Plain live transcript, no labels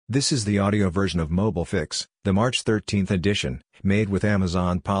This is the audio version of Mobile Fix, the March 13th edition, made with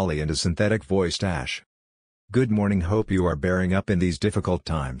Amazon Polly and a synthetic voice Ash. Good morning, hope you are bearing up in these difficult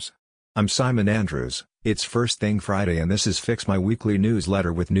times. I'm Simon Andrews, it's First Thing Friday and this is Fix, my weekly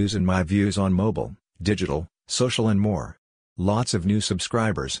newsletter with news and my views on mobile, digital, social and more. Lots of new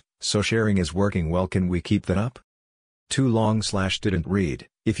subscribers, so sharing is working well. Can we keep that up? Too long / didn't read.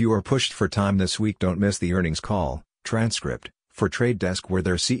 If you are pushed for time this week, don't miss the earnings call transcript for Trade Desk, where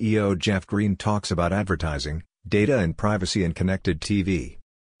their CEO Jeff Green talks about advertising, data and privacy and connected TV.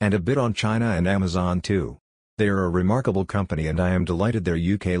 And a bit on China and Amazon too. They are a remarkable company and I am delighted their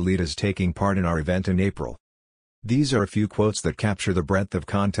UK lead is taking part in our event in April. These are a few quotes that capture the breadth of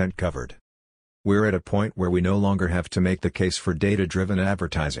content covered. We're at a point where we no longer have to make the case for data-driven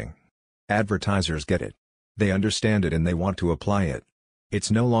advertising. Advertisers get it. They understand it and they want to apply it.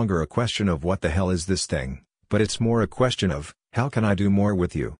 It's no longer a question of what the hell is this thing, but it's more a question of, how can I do more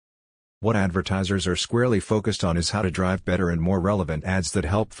with you? What advertisers are squarely focused on is how to drive better and more relevant ads that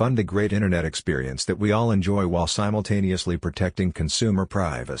help fund the great internet experience that we all enjoy while simultaneously protecting consumer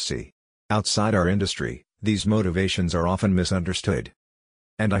privacy. Outside our industry, these motivations are often misunderstood.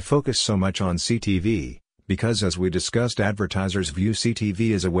 And I focus so much on CTV, because as we discussed, advertisers view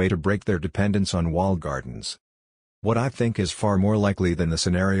CTV as a way to break their dependence on walled gardens. What I think is far more likely than the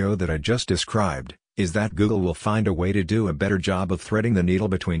scenario that I just described, is that Google will find a way to do a better job of threading the needle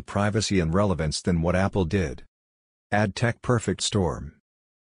between privacy and relevance than what Apple did. Ad Tech Perfect Storm.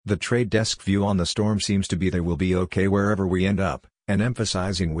 The Trade Desk view on the storm seems to be they will be okay wherever we end up, and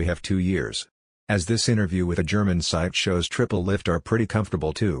emphasizing we have 2 years. As this interview with a German site shows, TripleLift are pretty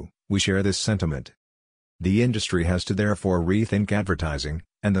comfortable too. We share this sentiment. The industry has to therefore rethink advertising,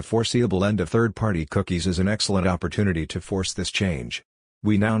 and the foreseeable end of third-party cookies is an excellent opportunity to force this change.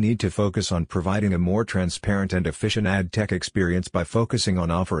 We now need to focus on providing a more transparent and efficient ad tech experience by focusing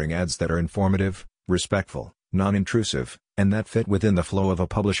on offering ads that are informative, respectful, non-intrusive, and that fit within the flow of a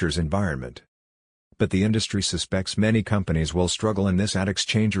publisher's environment. But the industry suspects many companies will struggle, and this Ad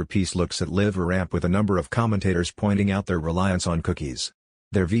Exchanger piece looks at LiveRamp with a number of commentators pointing out their reliance on cookies.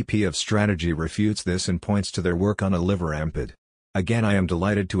 Their VP of Strategy refutes this and points to their work on a LiveRamp ad. Again, I am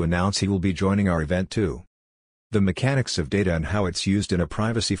delighted to announce he will be joining our event too. The mechanics of data and how it's used in a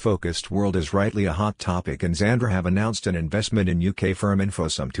privacy-focused world is rightly a hot topic, and Xandr have announced an investment in UK firm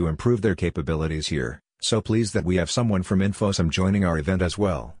Infosum to improve their capabilities here, so pleased that we have someone from Infosum joining our event as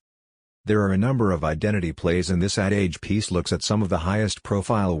well. There are a number of identity plays and this Ad Age piece looks at some of the highest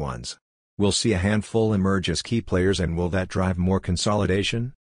profile ones. We'll see a handful emerge as key players, and will that drive more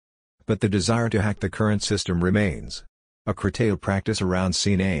consolidation? But the desire to hack the current system remains. A Criteo practice around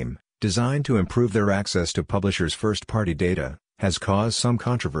CNAME, designed to improve their access to publishers' first-party data, has caused some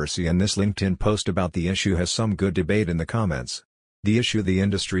controversy, and this LinkedIn post about the issue has some good debate in the comments. The issue the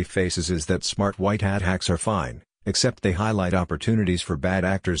industry faces is that smart white hat hacks are fine, except they highlight opportunities for bad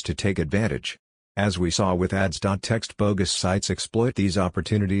actors to take advantage. As we saw with ads.txt, bogus sites exploit these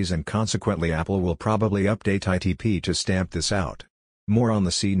opportunities, and consequently Apple will probably update ITP to stamp this out. More on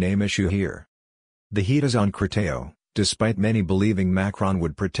the CNAME issue here. The heat is on Criteo. Despite many believing Macron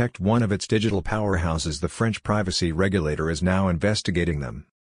would protect one of its digital powerhouses, the French privacy regulator is now investigating them.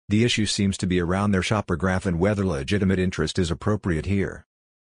 The issue seems to be around their shopper graph and whether legitimate interest is appropriate here.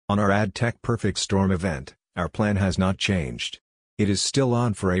 On our Ad Tech Perfect Storm event, our plan has not changed. It is still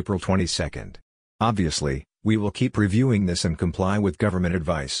on for April 22nd. Obviously, we will keep reviewing this and comply with government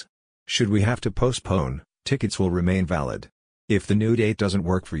advice. Should we have to postpone, tickets will remain valid. If the new date doesn't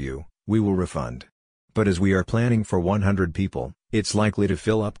work for you, we will refund. But as we are planning for 100 people, it's likely to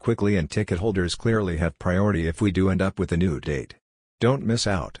fill up quickly, and ticket holders clearly have priority if we do end up with a new date. Don't miss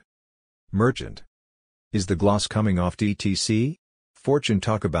out. Merchant. Is the gloss coming off DTC? Fortune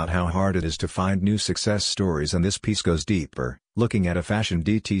talk about how hard it is to find new success stories, and this piece goes deeper, looking at a fashion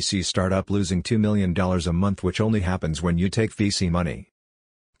DTC startup losing $2 million a month, which only happens when you take VC money.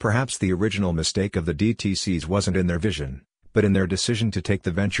 Perhaps the original mistake of the DTCs wasn't in their vision, but in their decision to take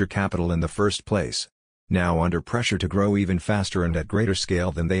the venture capital in the first place. Now, under pressure to grow even faster and at greater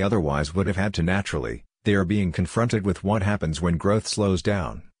scale than they otherwise would have had to naturally, they are being confronted with what happens when growth slows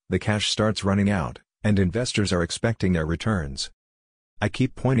down, the cash starts running out, and investors are expecting their returns. I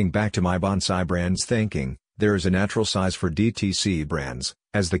keep pointing back to my bonsai brands, thinking, there is a natural size for DTC brands,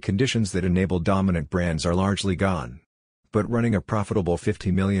 as the conditions that enable dominant brands are largely gone. But running a profitable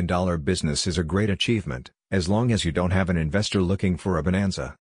 $50 million business is a great achievement, as long as you don't have an investor looking for a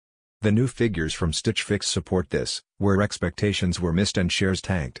bonanza. The new figures from Stitch Fix support this, where expectations were missed and shares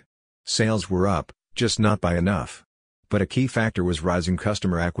tanked. Sales were up, just not by enough. But a key factor was rising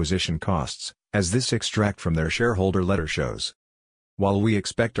customer acquisition costs, as this extract from their shareholder letter shows. While we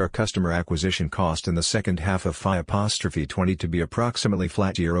expect our customer acquisition cost in the second half of FY20 to be approximately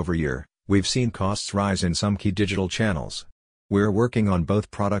flat year-over-year, we've seen costs rise in some key digital channels. We're working on both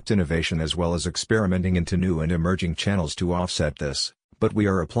product innovation as well as experimenting into new and emerging channels to offset this, but we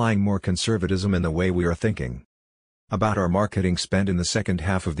are applying more conservatism in the way we are thinking about our marketing spend in the second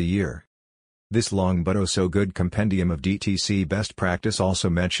half of the year. This long but oh so good compendium of DTC best practice also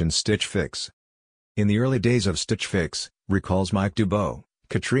mentions Stitch Fix. In the early days of Stitch Fix, recalls Mike Dubow,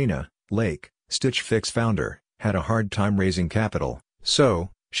 Katrina Lake, Stitch Fix founder, had a hard time raising capital, so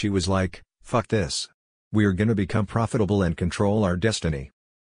she was like, "Fuck this. We're gonna become profitable and control our destiny."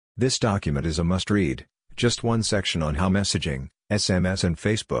 This document is a must-read. Just one section on how messaging, SMS and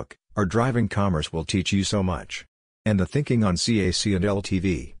Facebook are driving commerce will teach you so much. And the thinking on CAC and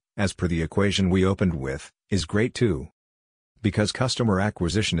LTV, as per the equation we opened with, is great too. Because customer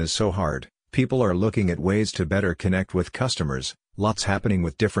acquisition is so hard, people are looking at ways to better connect with customers, lots happening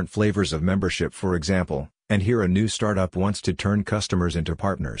with different flavors of membership for example, and here a new startup wants to turn customers into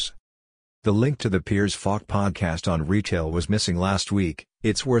partners. The link to the Piers Falk podcast on retail was missing last week,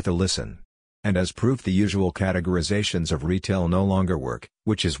 it's worth a listen. And as proof the usual categorizations of retail no longer work,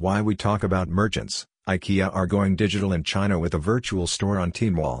 which is why we talk about merchants. IKEA are going digital in China with a virtual store on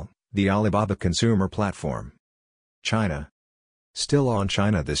Tmall, the Alibaba consumer platform. China. Still on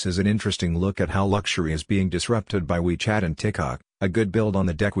China, this is an interesting look at how luxury is being disrupted by WeChat and TikTok, a good build on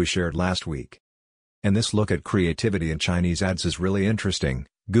the deck we shared last week. And this look at creativity in Chinese ads is really interesting.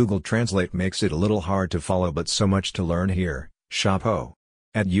 Google Translate makes it a little hard to follow but so much to learn here. Chapeau.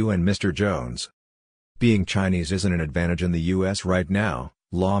 At you and Mr. Jones. Being Chinese isn't an advantage in the US right now.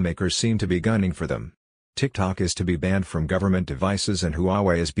 Lawmakers seem to be gunning for them. TikTok is to be banned from government devices and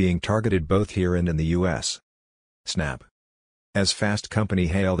Huawei is being targeted both here and in the US. Snap. As Fast Company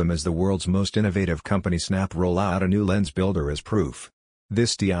hail them as the world's most innovative company, Snap roll out a new lens builder as proof.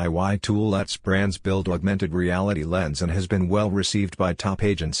 This DIY tool lets brands build augmented reality lens and has been well received by top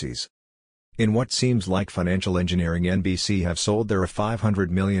agencies. In what seems like financial engineering, NBC have sold their $500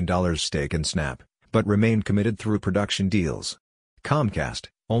 million stake in Snap, but remain committed through production deals. Comcast,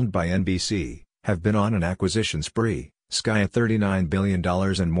 owned by NBC, have been on an acquisition spree, Sky at $39 billion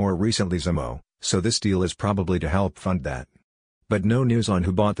and more recently Xumo, so this deal is probably to help fund that. But no news on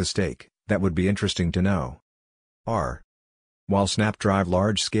who bought the stake. That would be interesting to know. R. While Snap drive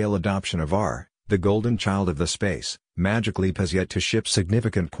large-scale adoption of R, the golden child of the space, Magic Leap has yet to ship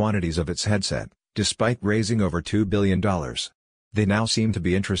significant quantities of its headset, despite raising over $2 billion. They now seem to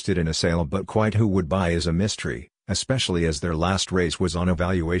be interested in a sale, but quite who would buy is a mystery, especially as their last raise was on a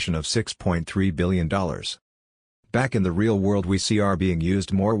valuation of $6.3 billion. Back in the real world, we see R being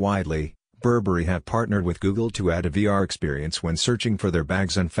used more widely. Burberry have partnered with Google to add a VR experience when searching for their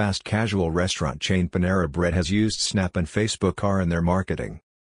bags, and fast casual restaurant chain Panera Bread has used Snap and Facebook R in their marketing.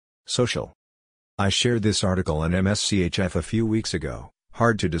 Social. I shared this article on MSCHF a few weeks ago.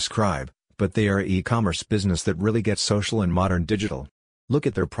 Hard to describe, but they are an e-commerce business that really gets social and modern digital. Look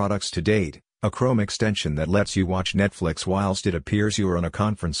at their products to date. A Chrome extension that lets you watch Netflix whilst it appears you are on a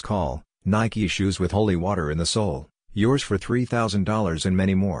conference call, Nike shoes with holy water in the sole, yours for $3,000 and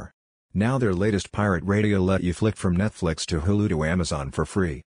many more. Now their latest pirate radio let you flick from Netflix to Hulu to Amazon for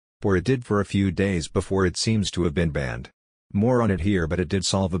free. Or it did for a few days before it seems to have been banned. More on it here, but it did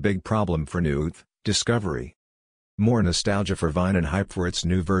solve a big problem for youth, discovery. More nostalgia for Vine and hype for its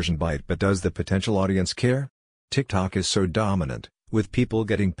new version Byte, but does the potential audience care? TikTok is so dominant, with people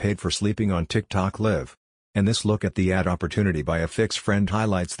getting paid for sleeping on TikTok live. And this look at the ad opportunity by a Fix friend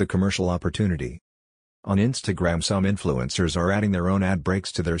highlights the commercial opportunity. On Instagram, some influencers are adding their own ad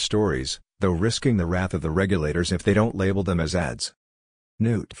breaks to their stories, though risking the wrath of the regulators if they don't label them as ads.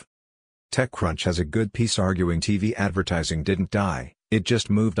 Newt. TechCrunch has a good piece arguing TV advertising didn't die, it just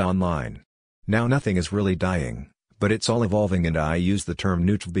moved online. Now nothing is really dying, but it's all evolving, and I use the term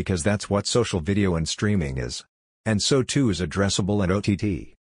neutral because that's what social video and streaming is. And so too is addressable and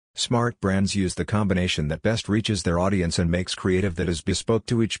OTT. Smart brands use the combination that best reaches their audience and makes creative that is bespoke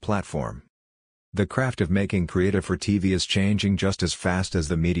to each platform. The craft of making creative for TV is changing just as fast as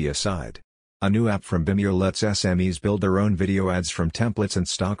the media side. A new app from Vimeo lets SMEs build their own video ads from templates and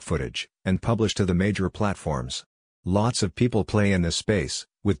stock footage, and publish to the major platforms. Lots of people play in this space,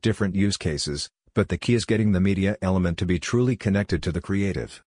 with different use cases, but the key is getting the media element to be truly connected to the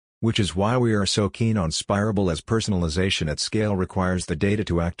creative. Which is why we are so keen on Spirable, as personalization at scale requires the data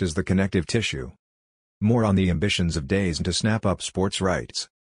to act as the connective tissue. More on the ambitions of DAZN to snap up sports rights.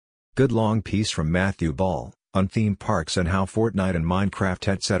 Good long piece from Matthew Ball, on theme parks and how Fortnite and Minecraft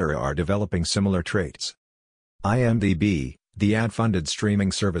etc. are developing similar traits. IMDb, the ad-funded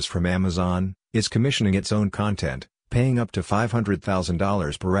streaming service from Amazon, is commissioning its own content, paying up to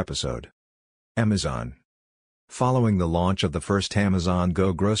 $500,000 per episode. Amazon. Following the launch of the first Amazon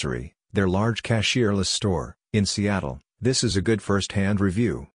Go grocery, their large cashierless store, in Seattle, this is a good first-hand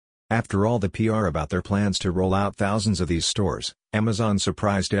review. After all the PR about their plans to roll out thousands of these stores, Amazon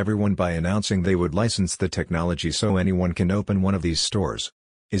surprised everyone by announcing they would license the technology so anyone can open one of these stores.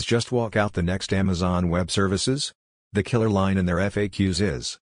 Is Just Walk Out the next Amazon Web Services? The killer line in their FAQs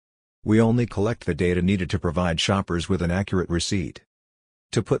is, "We only collect the data needed to provide shoppers with an accurate receipt."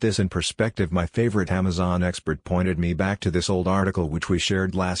 To put this in perspective, my favorite Amazon expert pointed me back to this old article which we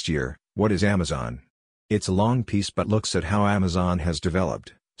shared last year, What is Amazon? It's a long piece but looks at how Amazon has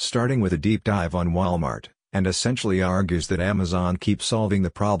developed, starting with a deep dive on Walmart, and essentially argues that Amazon keeps solving the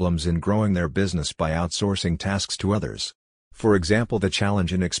problems in growing their business by outsourcing tasks to others. For example, the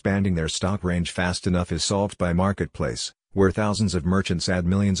challenge in expanding their stock range fast enough is solved by Marketplace, where thousands of merchants add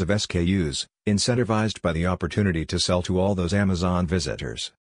millions of SKUs, incentivized by the opportunity to sell to all those Amazon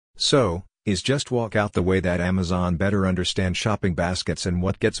visitors. So, is Just Walk Out the way that Amazon better understands shopping baskets and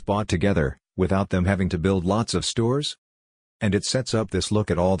what gets bought together, without them having to build lots of stores? And it sets up this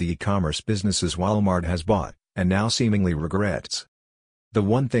look at all the e-commerce businesses Walmart has bought, and now seemingly regrets. The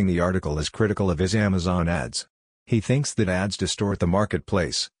one thing the article is critical of is Amazon ads. He thinks that ads distort the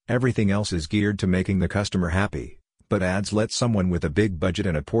marketplace, everything else is geared to making the customer happy, but ads let someone with a big budget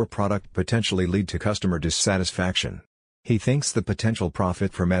and a poor product potentially lead to customer dissatisfaction. He thinks the potential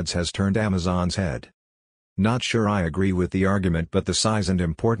profit from ads has turned Amazon's head. Not sure I agree with the argument, but the size and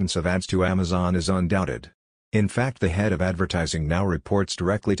importance of ads to Amazon is undoubted. In fact, the head of advertising now reports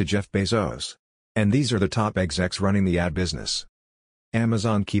directly to Jeff Bezos. And these are the top execs running the ad business.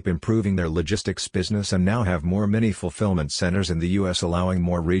 Amazon keep improving their logistics business and now have more mini fulfillment centers in the US, allowing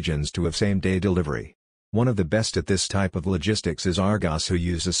more regions to have same-day delivery. One of the best at this type of logistics is Argos, who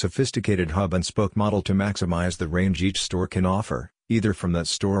use a sophisticated hub-and-spoke model to maximize the range each store can offer, either from that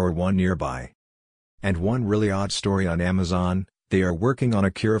store or one nearby. And one really odd story on Amazon, they are working on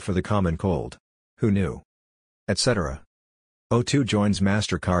a cure for the common cold. Who knew? Etc. O2 joins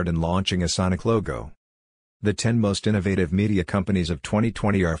MasterCard in launching a Sonic logo. The 10 most innovative media companies of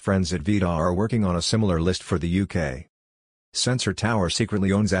 2020, our friends at Vita are working on a similar list for the UK. Sensor Tower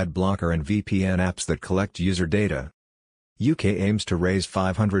secretly owns ad blocker and VPN apps that collect user data. UK aims to raise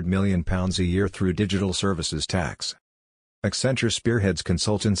 £500 million a year through digital services tax. Accenture spearheads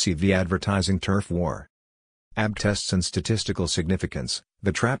consultancy via advertising turf war. AB tests and statistical significance,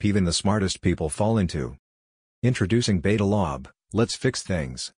 the trap even the smartest people fall into. Introducing Beta Lob, let's fix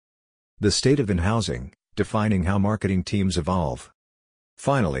things. The state of in-housing, defining how marketing teams evolve.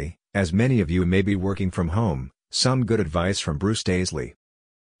 Finally, as many of you may be working from home, some good advice from Bruce Daisley.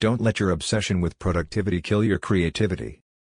 Don't let your obsession with productivity kill your creativity.